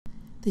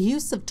The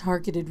use of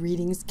targeted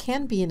readings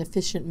can be an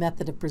efficient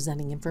method of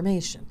presenting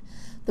information.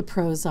 The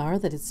pros are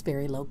that it's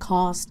very low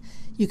cost,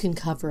 you can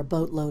cover a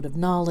boatload of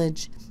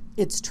knowledge,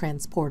 it's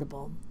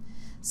transportable.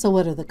 So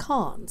what are the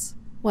cons?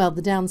 Well,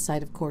 the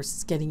downside, of course,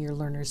 is getting your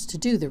learners to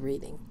do the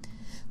reading.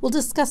 We'll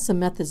discuss some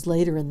methods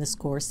later in this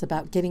course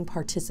about getting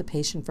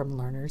participation from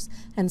learners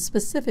and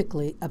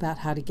specifically about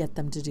how to get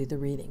them to do the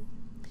reading.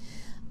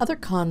 Other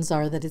cons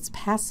are that it's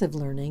passive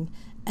learning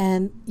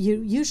and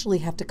you usually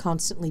have to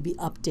constantly be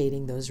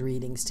updating those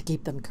readings to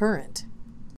keep them current.